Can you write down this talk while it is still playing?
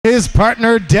his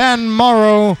partner Dan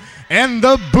Morrow, and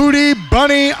the Booty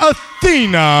Bunny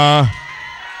Athena.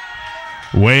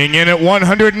 Weighing in at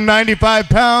 195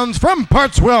 pounds from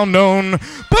parts well known,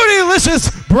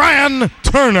 Bootylicious Bryan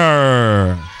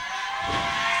Turner.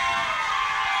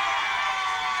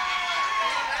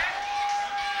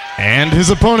 And his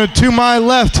opponent to my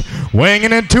left, weighing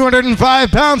in at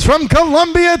 205 pounds from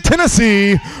Columbia,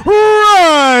 Tennessee,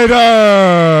 Ryder.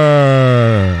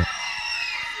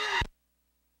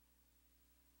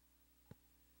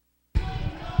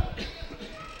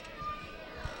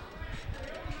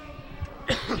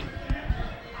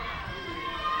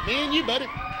 Me and you, buddy.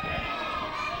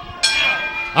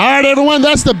 All right, everyone,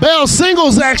 that's the Bell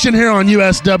singles action here on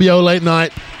USWO Late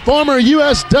Night. Former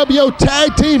USWO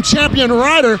Tag Team Champion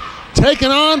Ryder taking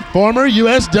on former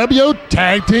USWO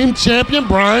Tag Team Champion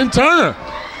Bryan Turner.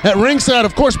 At ringside,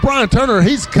 of course, Bryan Turner,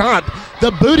 he's got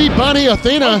the Booty Bunny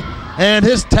Athena and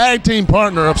his tag team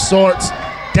partner of sorts,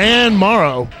 Dan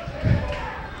Morrow.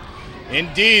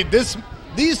 Indeed, these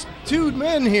two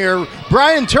men here,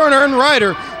 Bryan Turner and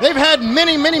Ryder, they've had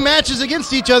many matches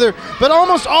against each other, but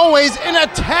almost always in a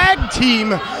tag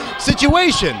team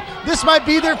situation. This might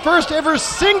be their first ever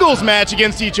singles match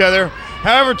against each other.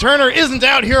 However, Turner isn't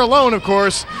out here alone, of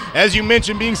course, as you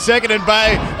mentioned, being seconded by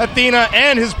Athena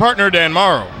and his partner Dan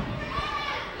Morrow.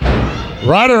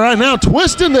 Ryder right now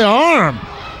twisting the arm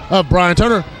of Bryan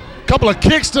Turner. A couple of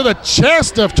kicks to the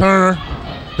chest of Turner.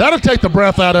 That'll take the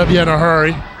breath out of you in a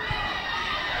hurry.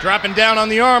 Dropping down on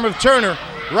the arm of Turner.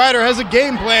 Ryder has a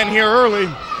game plan here early.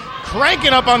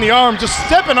 Cranking up on the arm, just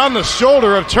stepping on the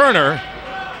shoulder of Turner.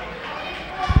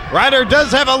 Ryder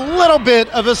does have a little bit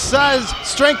of a size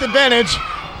strength advantage.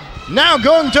 Now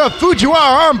going to a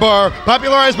Fujiwara armbar,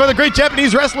 popularized by the great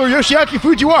Japanese wrestler Yoshiaki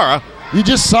Fujiwara. You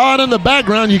just saw it in the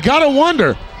background. You got to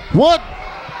wonder what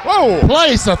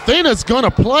place Athena's going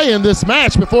to play in this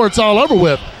match before it's all over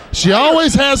with. She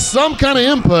always has some kind of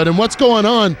input in what's going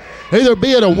on, either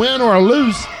be it a win or a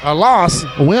loss,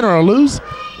 a win or a lose.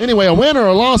 Anyway, a win or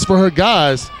a loss for her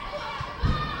guys.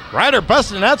 Ryder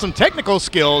busting out some technical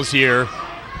skills here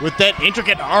with that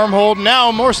intricate arm hold. Now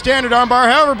a more standard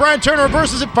armbar. However, Bryan Turner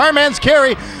reverses it, fireman's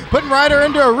carry, putting Ryder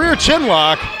into a rear chin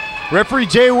lock. Referee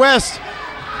Jay West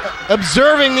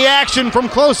observing the action from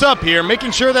close up here,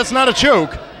 making sure that's not a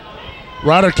choke.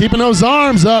 Ryder keeping those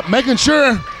arms up, making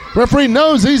sure referee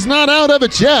knows he's not out of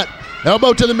it yet.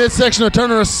 Elbow to the midsection of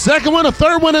Turner. A second one, a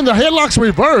third one, and the headlock's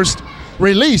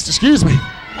released, excuse me.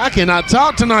 I cannot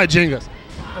talk tonight, Jingas.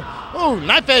 Oh,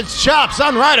 knife edge chops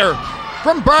on Ryder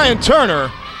from Bryan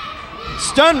Turner.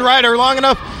 Stunned Ryder long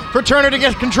enough for Turner to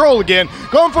get control again.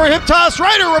 Going for a hip toss.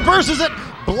 Ryder reverses it,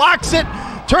 blocks it.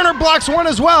 Turner blocks one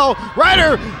as well.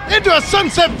 Ryder into a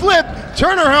sunset flip.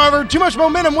 Turner, however, too much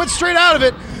momentum, went straight out of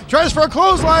it. Tries for a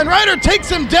clothesline. Ryder takes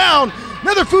him down.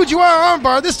 Another Fujiwara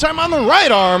armbar, this time on the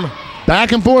right arm.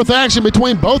 Back and forth action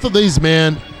between both of these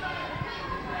men.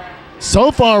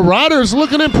 So far, Ryder's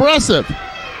looking impressive.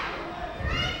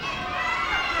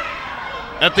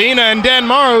 Athena and Dan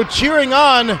Morrow cheering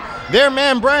on their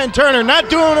man Bryan Turner, not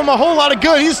doing him a whole lot of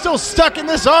good. He's still stuck in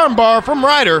this armbar from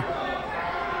Ryder.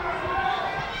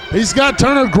 He's got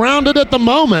Turner grounded at the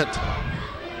moment.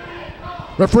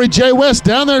 Referee Jay West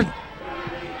down there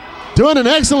doing an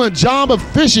excellent job of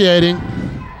officiating.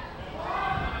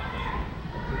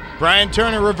 Bryan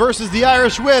Turner reverses the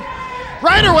Irish whip.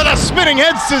 Ryder with a spinning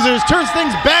head scissors turns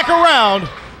things back around.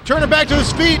 Turner back to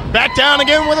his feet, back down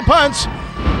again with a punch.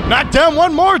 Knocked down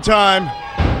one more time.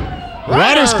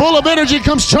 Ryder's full of energy,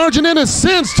 comes charging in and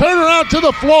sends Turner out to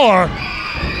the floor.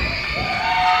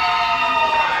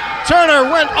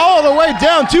 Turner went all the way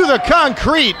down to the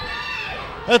concrete.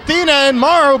 Athena and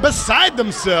Morrow beside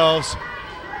themselves.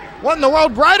 What in the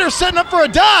world? Ryder setting up for a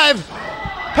dive.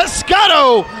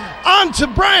 Pescado onto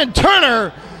Bryan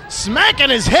Turner, smacking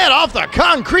his head off the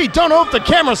concrete. Don't know if the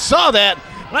camera saw that,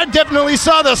 but I definitely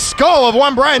saw the skull of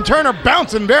one Bryan Turner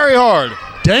bouncing very hard.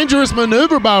 Dangerous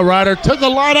maneuver by Ryder. Took a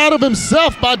lot out of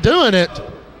himself by doing it.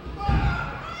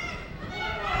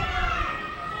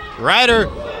 Ryder,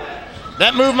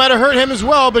 that move might have hurt him as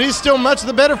well, but he's still much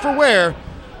the better for wear.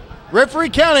 Referee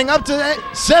counting up to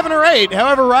 7 or 8.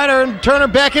 However, Ryder and Turner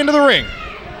back into the ring.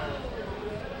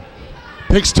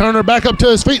 Picks Turner back up to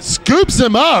his feet, scoops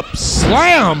him up,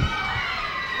 slam.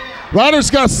 Ryder's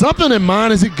got something in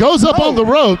mind as he goes up on the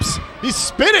ropes. He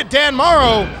spit at Dan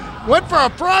Morrow. Went for a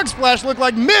frog splash, looked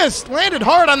like missed. Landed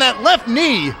hard on that left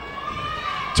knee.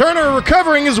 Turner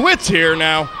recovering his wits here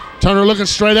now. Turner looking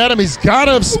straight at him. He's got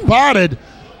to have spotted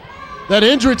that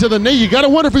injury to the knee. You got to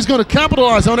wonder if he's going to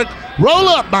capitalize on it. Roll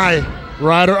up by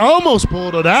Ryder. Almost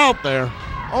pulled it out there.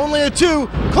 Only a 2.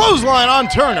 Clothesline on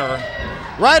Turner.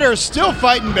 Ryder still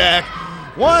fighting back.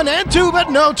 1 and 2, but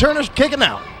no, Turner's kicking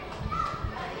out.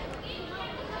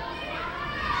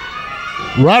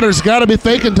 Ryder's got to be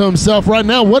thinking to himself right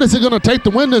now, what is it going to take to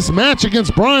win this match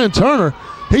against Bryan Turner?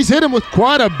 He's hit him with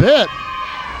quite a bit.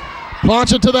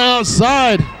 Plancha to the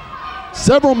outside.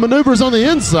 Several maneuvers on the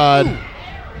inside. Ooh.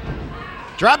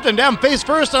 Dropped him down face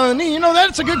first on the knee. You know,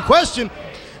 that's a good question.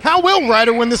 How will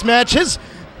Ryder win this match? His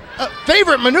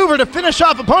favorite maneuver to finish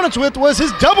off opponents with was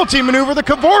his double team maneuver, the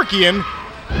Kevorkian.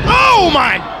 Oh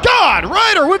my God!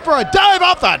 Ryder went for a dive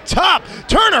off the top.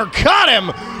 Turner caught him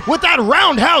with that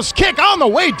roundhouse kick on the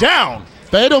way down.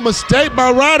 Fatal mistake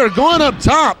by Ryder going up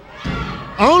top.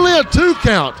 Only a 2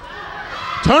 count.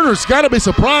 Turner's got to be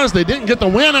surprised they didn't get the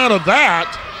win out of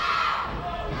that.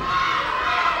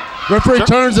 Referee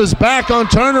turns his back on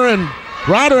Turner and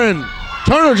Ryder, and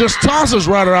Turner just tosses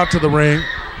Ryder out to the ring,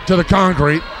 to the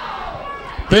concrete.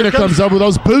 Athena comes up with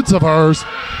those boots of hers.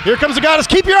 Here comes the goddess.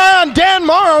 Keep your eye on Dan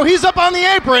Morrow. He's up on the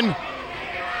apron.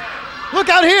 Look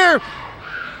out here.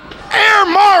 Air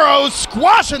Morrow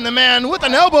squashing the man with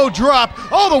an elbow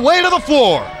drop all the way to the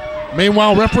floor.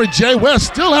 Meanwhile, referee Jay West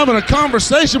still having a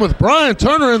conversation with Bryan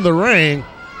Turner in the ring.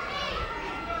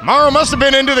 Morrow must have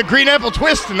been into the green apple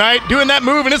twist tonight doing that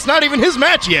move, and it's not even his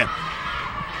match yet.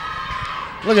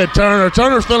 Look at Turner.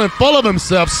 Turner's feeling full of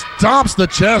himself. Stomps the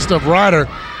chest of Ryder.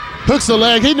 Hooks the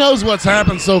leg. He knows what's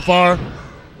happened so far.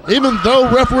 Even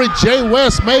though referee Jay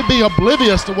West may be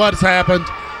oblivious to what's happened,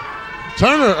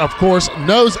 Turner, of course,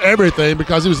 knows everything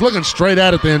because he was looking straight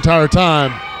at it the entire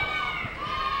time.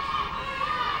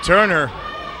 Turner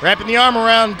wrapping the arm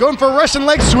around, going for a Russian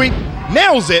leg sweep.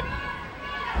 Nails it.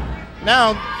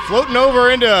 Now floating over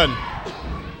into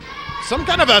some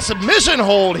kind of a submission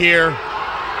hold here.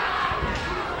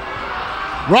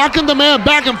 Rocking the man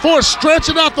back and forth,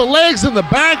 stretching out the legs in the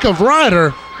back of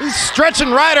Ryder. He's stretching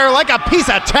Ryder like a piece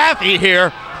of taffy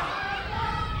here.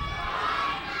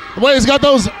 The way he's got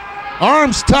those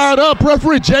arms tied up,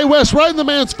 referee Jay West right in the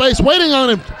man's face, waiting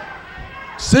on him.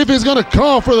 See if he's going to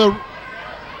call for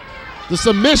the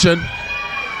submission.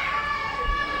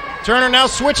 Turner now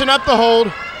switching up the hold,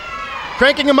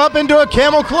 cranking him up into a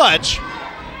camel clutch.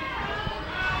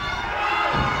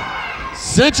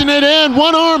 Cinching it in,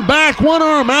 one arm back, one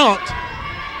arm out.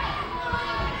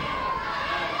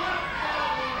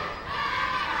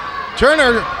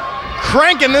 Turner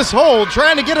cranking this hold,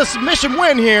 trying to get a submission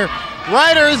win here.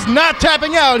 Ryder is not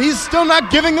tapping out. He's still not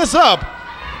giving this up.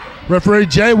 Referee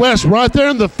Jay West right there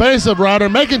in the face of Ryder,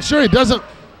 making sure he doesn't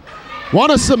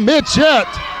want to submit yet.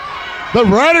 But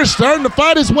Ryder's starting to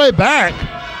fight his way back.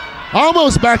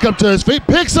 Almost back up to his feet.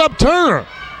 Picks up Turner.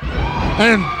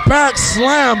 And back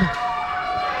slam.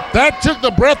 That took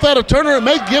the breath out of Turner and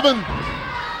may given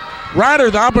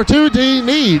Ryder the opportunity he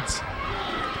needs.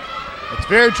 It's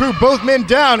very true. Both men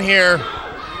down here.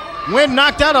 Wind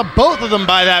knocked out of both of them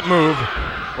by that move.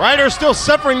 Ryder still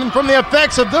suffering from the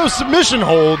effects of those submission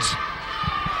holds.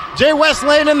 Jay West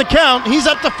laying in the count. He's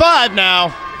up to 5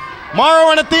 now.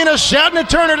 Morrow and Athena shouting at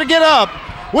Turner to get up,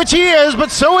 which he is, but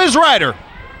so is Ryder.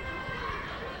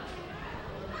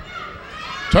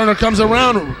 Turner comes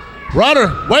around.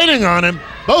 Ryder waiting on him.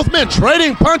 Both men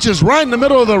trading punches right in the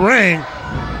middle of the ring.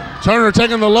 Turner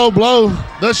taking the low blow,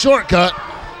 the shortcut.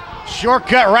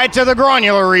 Shortcut right to the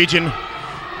granular region.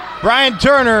 Bryan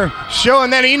Turner showing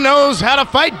that he knows how to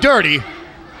fight dirty.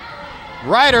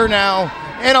 Ryder now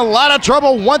in a lot of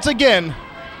trouble once again.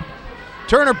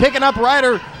 Turner picking up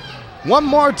Ryder one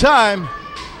more time.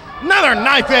 Another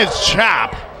knife edge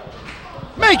chop.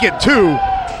 Make it 2.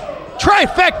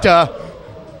 Trifecta.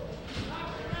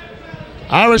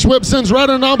 Irish whip sends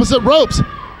Ryder in opposite ropes.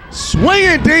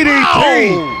 Swinging DDT.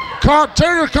 Oh.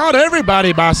 Turner caught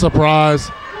everybody by surprise.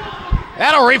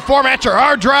 That'll reformat your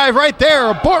hard drive right there.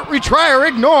 Abort, retry, or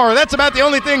ignore. That's about the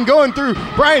only thing going through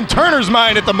Bryan Turner's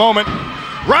mind at the moment.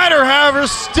 Ryder, however,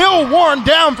 still worn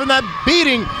down from that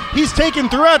beating he's taken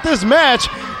throughout this match.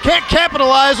 Can't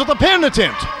capitalize with a pin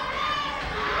attempt.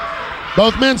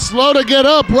 Both men slow to get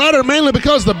up. Ryder mainly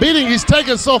because the beating he's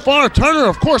taken so far. Turner,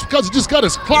 of course, because he just got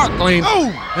his clock cleaned.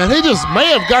 Oh! And he just may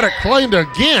have got it cleaned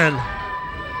again.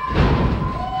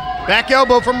 Back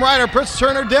elbow from Ryder puts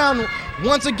Turner down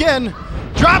once again.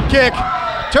 Drop kick.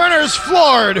 Turner's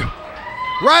floored.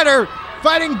 Ryder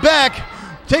fighting back,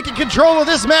 taking control of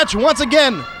this match once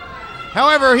again.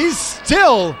 However, he's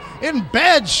still in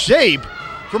bad shape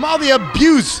from all the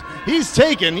abuse he's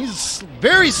taken. He's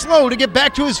very slow to get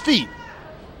back to his feet.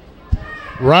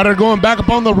 Ryder going back up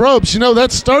on the ropes. You know,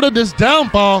 that started his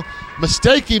downfall.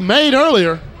 Mistake he made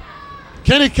earlier.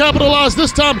 Can he capitalize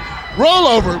this time?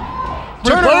 Rollover.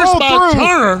 Reversed by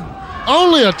Turner.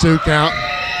 Only a 2 count.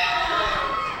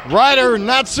 Ryder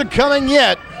not succumbing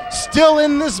yet. Still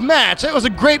in this match. It was a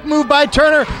great move by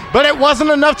Turner, but it wasn't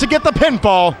enough to get the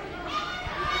pinfall.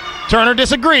 Turner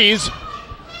disagrees.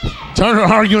 Turner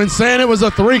arguing, saying it was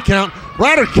a 3 count.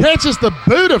 Ryder catches the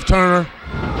boot of Turner.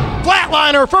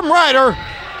 Flatliner from Ryder.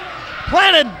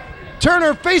 Planted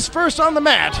Turner face first on the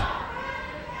mat.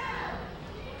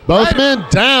 Both Ryder, men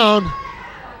down.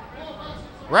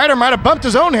 Ryder might have bumped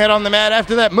his own head on the mat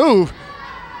after that move.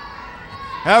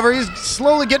 However, he's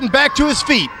slowly getting back to his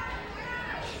feet.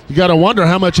 You got to wonder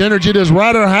how much energy does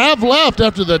Ryder have left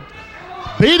after the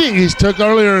beating he's took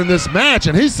earlier in this match,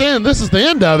 and he's saying this is the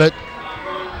end of it.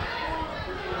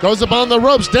 Goes up on the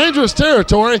ropes, dangerous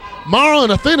territory. Morrow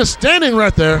and Athena standing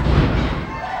right there.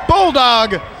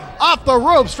 Bulldog off the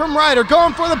ropes from Ryder,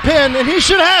 going for the pin, and he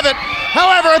should have it.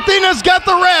 However, Athena's got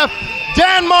the ref.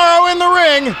 Dan Morrow in the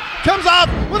ring, comes off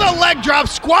with a leg drop,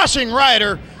 squashing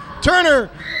Ryder. Turner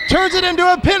turns it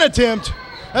into a pin attempt.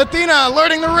 Athena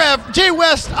alerting the ref. Jay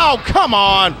West, oh, come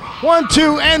on. 1,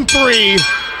 2, and 3.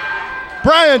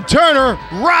 Bryan Turner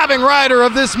robbing Ryder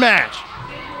of this match.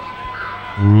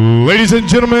 Ladies and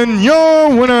gentlemen,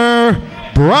 your winner,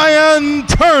 Bryan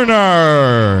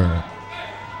Turner.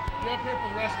 You're up here for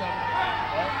the rest of it.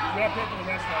 You're up here for the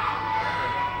rest of it.